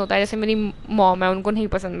नहीं पसंद होता है, जैसे मेरी मॉम है, उनको नहीं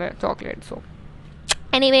पसंद है chocolate. So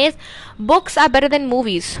anyways, books are better than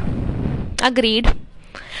movies. Agreed.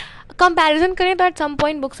 Comparison करें तो at some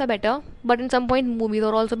point books are better, but in some point movies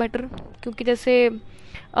are also better. क्योंकि जैसे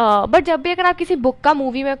बट जब भी अगर आप किसी बुक का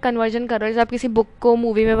मूवी में कन्वर्जन कर रहे हो, जैसे आप किसी बुक को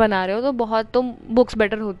मूवी में बना रहे हो, तो बहुत तो बुक्स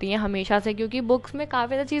बेटर होती हैं हमेशा से, क्योंकि बुक्स में काफ़ी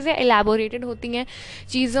ज़्यादा चीज़ें एलैबोरेटेड होती हैं,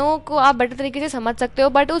 चीज़ों को आप बेटर तरीके से समझ सकते हो.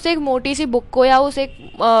 बट उस एक मोटी सी बुक को या उस एक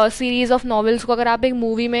सीरीज़ ऑफ नॉवेल्स को अगर आप एक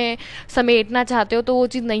मूवी में समेटना चाहते हो तो वो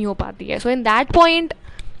चीज़ नहीं हो पाती है. सो in that point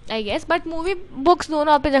I guess. But movie books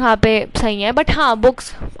दोनों अपने जगह पे सही है. बट हाँ,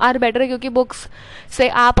 बुक्स आर बेटर, क्योंकि बुक्स से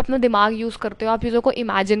आप अपना दिमाग यूज़ करते हो, आप चीज़ों को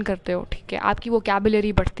इमेजिन करते हो, ठीक है. आपकी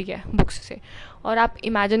वोकैबुलरी बढ़ती है बुक्स से, और आप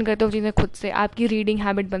इमेजिन करते हो चीज़ें खुद से, आपकी रीडिंग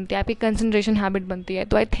हैबिट बनती है, आपकी कंसंट्रेशन हैबिट बनती है.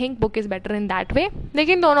 तो I think book is better in that way.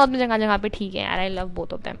 लेकिन दोनों अपनी जगह जगह पे ठीक है यार. I love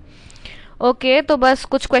both of them. Okay, तो बस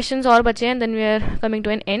कुछ क्वेश्चंस और बचे हैं, then we are coming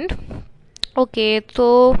to N and. Okay,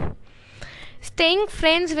 तो staying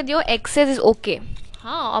friends with your access is okay.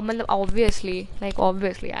 हाँ, और मतलब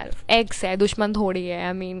ऑब्वियसली यार, एक्स है, दुश्मन थोड़ी है.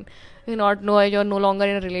 I mean you not know you are no longer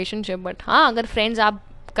in relationship. But हाँ, अगर फ्रेंड्स आप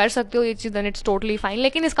कर सकते हो ये चीज़, देन इट्स टोटली फाइन.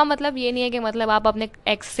 लेकिन इसका मतलब ये नहीं है कि मतलब आप अपने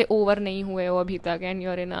एक्स से ओवर नहीं हुए हो अभी तक, and you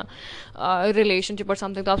are in a relationship और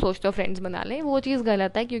समथिंग, तो आप सोचते हो फ्रेंड्स बना लें. वो चीज़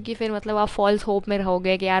गलत है, क्योंकि फिर मतलब आप फॉल्स होप में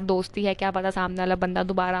रहोगे कि यार दोस्ती है, क्या पता सामने वाला बंदा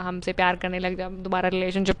दोबारा हमसे प्यार करने लग जाए, दोबारा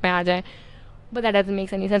रिलेशनशिप में आ जाए. But that doesn't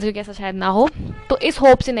make any sense, क्योंकि ऐसा शायद ना हो. तो इस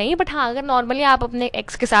होप से नहीं. बट हाँ, अगर नॉर्मली आप अपने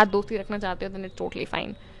एक्स के साथ दोस्ती रखना चाहते हो, then it's totally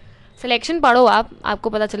fine. Selection पढ़ो आप, आपको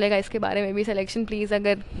पता चलेगा इसके बारे में भी. सिलेक्शन प्लीज़,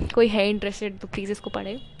 अगर कोई है इंटरेस्टेड तो प्लीज़ इसको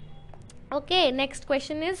पढ़े. Okay, next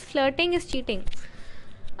question is flirting is cheating.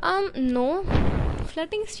 No,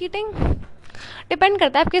 flirting is cheating depend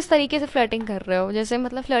करता है आप किस तरीके से फ्लर्टिंग कर रहे हो. जैसे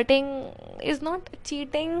मतलब flirting is not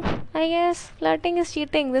cheating, I guess. Flirting is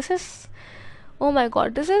cheating, this is, oh my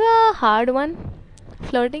god, this is a hard one.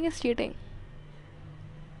 Flirting is cheating.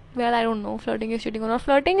 Well I don't no flirting is cheating और not.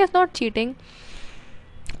 Flirting is not cheating.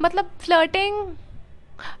 मतलब flirting,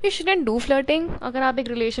 you shouldn't do flirting. अगर आप एक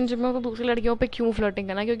relationship में हो तो दूसरी लड़कियों पे क्यों फ्लर्टिंग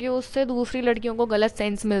करना, क्योंकि उससे दूसरी लड़कियों को गलत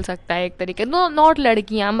सेंस मिल सकता है एक तरीके. नो नॉट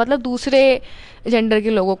लड़कियां, मतलब दूसरे जेंडर के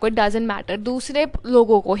लोगों को, इट डजेंट मैटर, दूसरे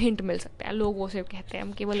लोगों को हिंट मिल सकता है. लोगों से कहते हैं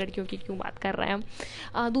हम, केवल लड़कियों की क्यों बात कर रहे हैं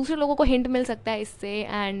हम. दूसरे लोगों को हिंट मिल सकता है इससे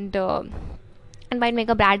and might make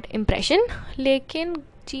a bad impression. लेकिन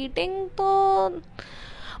चीटिंग तो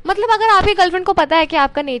मतलब अगर आपकी गर्लफ्रेंड को पता है कि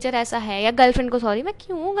आपका नेचर ऐसा है, या गर्लफ्रेंड को, सॉरी मैं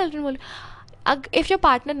क्यों गर्लफ्रेंड बोली, if your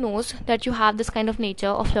partner knows that you have this kind of nature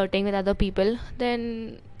of flirting with other people, then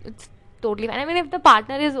it's totally fine. I mean, if the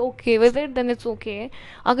partner is okay with it, then it's okay.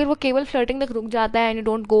 अगर वो केवल flirting तक रुक जाता है and you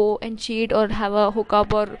don't go and cheat or have a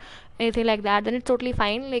hookup or anything like that, then it's totally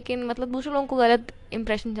fine. लेकिन मतलब दूसरे लोगों को गलत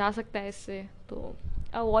impression जा सकता है इससे, तो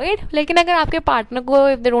avoid. लेकिन अगर आपके partner को,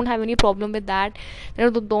 if they don't have any problem with that,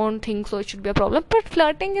 then don't think so it should be a problem. But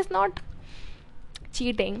flirting is not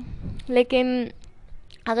cheating. लेकिन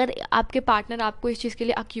अगर आपके पार्टनर आपको इस चीज़ के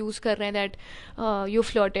लिए अक्यूज़ कर रहे हैं that you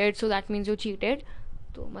flirted so that means you cheated,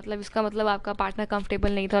 तो मतलब इसका मतलब आपका पार्टनर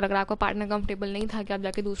कंफर्टेबल नहीं था. और अगर आपका पार्टनर कंफर्टेबल नहीं था कि आप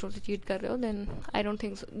जाके दूसरों से चीट कर रहे हो, then I don't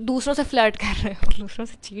think so. दूसरों से फ्लर्ट कर रहे हो, दूसरों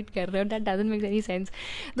से चीट कर रहे हो, that doesn't make any sense.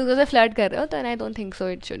 दूसरों से फ्लर्ट कर रहे हो, तो I don't think so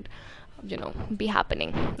it should be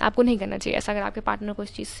happening. आपको नहीं करना चाहिए ऐसा अगर आपके पार्टनर को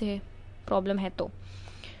इस चीज़ से प्रॉब्लम है तो.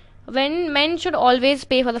 When men should always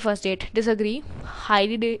pay for the first date, disagree,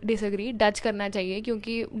 highly disagree. Dutch करना चाहिए,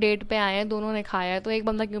 क्योंकि डेट पे आए हैं, दोनों ने खाया है, तो एक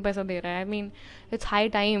बंदा क्यों पैसा दे रहा है. I mean it's high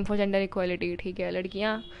time for gender equality. ठीक है,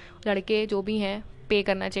 लड़कियाँ लड़के जो भी हैं पे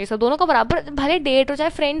करना चाहिए सब, दोनों को बराबर. भले डेट हो, चाहे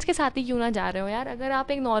फ्रेंड्स के साथ ही क्यों ना जा रहे हो यार, अगर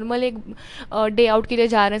आप एक नॉर्मल एक डे आउट के लिए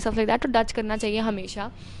जा रहे हैं सब लाइक दैट, तो डच करना चाहिए हमेशा.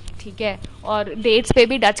 ठीक है, और डेट्स पे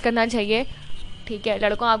भी डच करना चाहिए. ठीक है,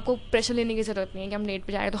 लड़कों आपको प्रेशर लेने की ज़रूरत नहीं है कि हम डेट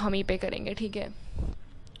पे जा रहे हैं तो हम ही पे करेंगे. ठीक है,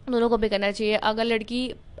 दोनों को पे करना चाहिए. अगर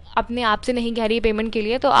लड़की अपने आप से नहीं कह रही है पेमेंट के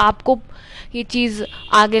लिए, तो आपको ये चीज़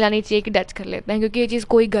आगे लानी चाहिए कि डच कर लेते हैं, क्योंकि ये चीज़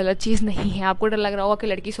कोई गलत चीज़ नहीं है. आपको डर लग रहा होगा कि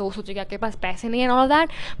लड़की सोचेगी आपके पास पैसे नहीं है ऑल दैट,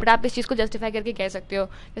 बट आप इस चीज़ को जस्टिफाई करके कह सकते हो.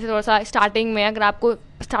 जैसे थोड़ा सा स्टार्टिंग में अगर आपको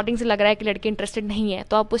स्टार्टिंग से लग रहा है कि लड़की इंटरेस्टेड नहीं है,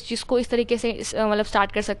 तो आप उस चीज़ को इस तरीके से मतलब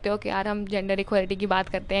स्टार्ट कर सकते हो कि यार हम जेंडर इक्वालिटी की बात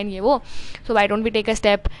करते हैं ये वो, सो why don't we take a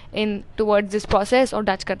step in towards this process और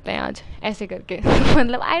डच करते हैं आज, ऐसे करके.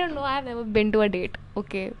 मतलब आई don't no, I have never been to a date.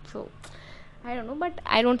 Okay, so I don't know, but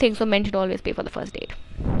I don't think so. Men should always pay for the first date.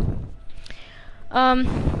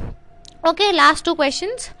 Okay, last two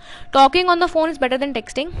questions. Talking on the phone is better than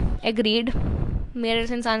texting. Agreed. मेरे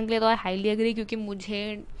जैसे इंसान के लिए तो I highly agree, क्योंकि मुझे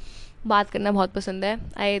बात करना बहुत पसंद है.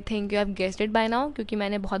 I think you have guessed it by now, क्योंकि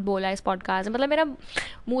मैंने बहुत बोला है इस पॉडकास्ट में. मतलब मेरा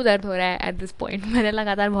मुंह दर्द हो रहा है एट दिस पॉइंट. मैंने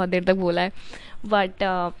लगातार बहुत देर तक बोला है. But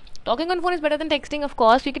talking on phone is better than texting of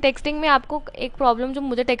course, क्योंकि टेक्सटिंग में आपको एक प्रॉब्लम जो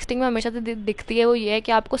मुझे टेक्सटिंग में हमेशा से दिखती है वो ये है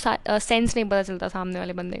कि आपको सेंस नहीं पता चलता सामने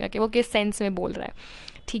वाले बंदे का कि वो किस सेंस में बोल रहा है.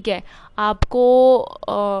 ठीक है, आपको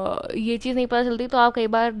ये चीज़ नहीं पता चलती, तो आप कई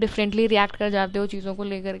बार डिफरेंटली रिएक्ट कर जाते हो चीज़ों को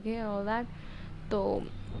लेकर के ऑल दैट. तो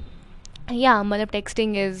या मतलब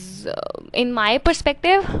texting is in my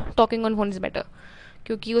perspective talking on phone is better,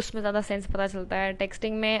 क्योंकि उसमें ज़्यादा सेंस पता चलता है.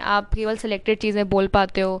 टेक्सटिंग में आप केवल सिलेक्टेड चीज़ें बोल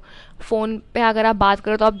पाते हो. फ़ोन पे अगर आप बात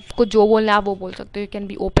करो तो आपको जो बोलना है आप वो बोल सकते हो. यू कैन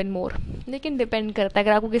बी ओपन मोर. लेकिन डिपेंड करता है,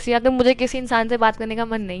 अगर मुझे किसी इंसान से बात करने का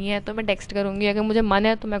मन नहीं है तो मैं टेक्स्ट करूँगी, अगर मुझे मन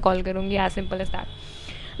है तो मैं कॉल करूँगी. As simple as that.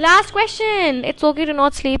 Last question. It's okay to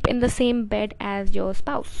not sleep in the same bed as your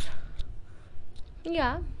spouse.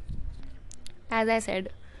 या as I said,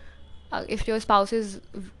 if your spouse is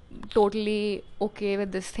totally okay with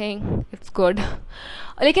this thing, it's good.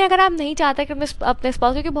 लेकिन अगर आप नहीं चाहते कि अपने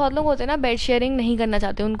spouse, क्योंकि बहुत लोग होते हैं ना बेड शेयरिंग नहीं करना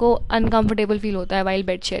चाहते, उनको अनकंफर्टेबल फील होता है वाइल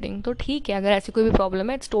बेड शेयरिंग, तो ठीक है, अगर ऐसी कोई भी प्रॉब्लम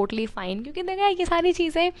है इट्स टोटली फाइन. क्योंकि देखा ये सारी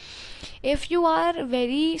चीज़ें, if you are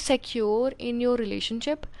very secure in your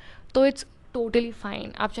relationship तो इट्स टोटली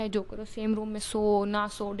फाइन. आप चाहे जो करो, सेम रूम में सो ना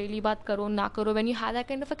सो, डेली बात करो ना करो, when you have that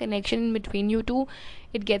kind of a connection in between you to,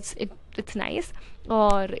 it's nice.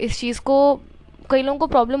 और इस चीज़ को कई लोगों को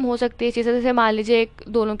प्रॉब्लम हो सकती है चीज़ें, जैसे मान लीजिए एक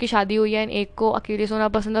दोनों की शादी हुई है, एक को अकेले सोना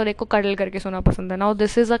पसंद है और एक को कडल करके सोना पसंद है. Now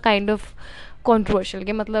this is a kind of controversial,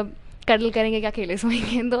 कि मतलब कडल करेंगे क्या अकेले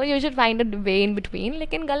सोएंगे, तो you should find a way in between.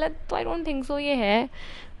 लेकिन गलत तो आई डोंट थिंक सो ये है.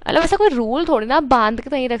 मतलब ऐसा कोई रूल थोड़ी ना बांध के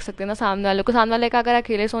तो नहीं रख सकते ना सामने वाले को. सामने वाले का अगर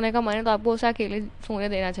अकेले सोने का मन है तो आपको उसे अकेले सोने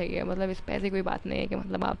देना चाहिए. मतलब इस पर ऐसी कोई बात नहीं है कि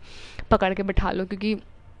मतलब आप पकड़ के बिठा लो, क्योंकि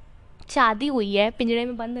शादी हुई है, पिंजरे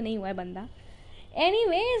में बंद नहीं हुआ है बंदा.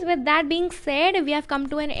 Anyways, with that being said, we have come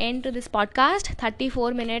to an end to this podcast. 34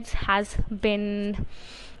 minutes has been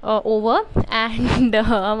over and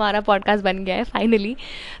हमारा पॉडकास्ट बन गया है फाइनली.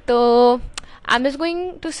 तो I am just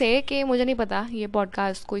going to से कि मुझे नहीं पता ये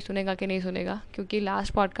पॉडकास्ट कोई सुनेगा कि नहीं सुनेगा, क्योंकि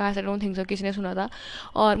last podcast I don't think सो किसी ने सुना था.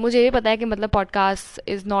 और मुझे ये पता है कि मतलब podcast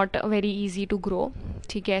is not very easy to grow.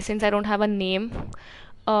 ठीक है, since I don't have a name,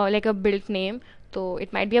 like a built name, so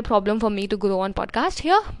it might be a problem for me to grow on podcast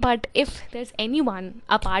here. But if there's anyone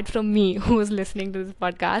apart from me who's listening to this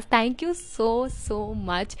podcast, thank you so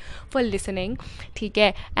much for listening. ठीक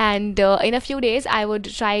है, and in a few days I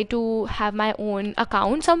would try to have my own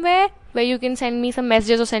account somewhere where you can send me some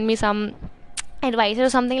messages or send me some advice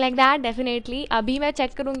or something like that. Definitely अभी मैं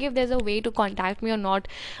check करूँगी if there's a way to contact me or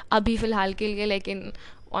not. अभी फ़िलहाल के लिए लेकिन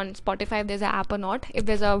on Spotify if there's an app or not, if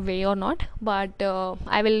there's a way or not. But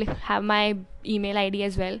I will have my email ID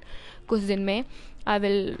as well. कुछ दिन में I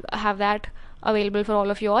will have that available for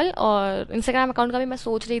all of you all. और Instagram account का भी मैं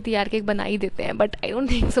सोच रही थी यार कि एक बना ही देते हैं, but I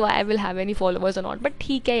don't think so I will have any followers or not. But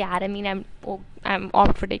ठीक है यार, I mean I'm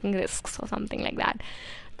opt for taking risks or something like that.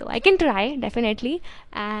 So I can try definitely.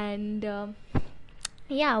 And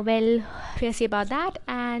yeah, well, we'll see about that.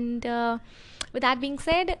 And with that being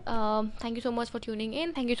said, thank you so much for tuning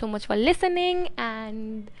in. Thank you so much for listening.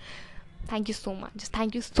 And thank you so much. Just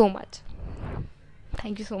thank you so much.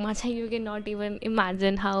 Thank you so much. You cannot even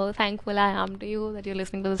imagine how thankful I am to you that you're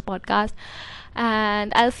listening to this podcast.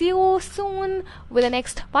 And I'll see you soon with the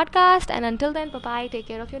next podcast. And until then, bye-bye. Take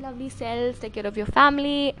care of your lovely selves. Take care of your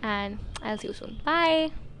family. And I'll see you soon.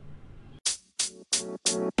 Bye.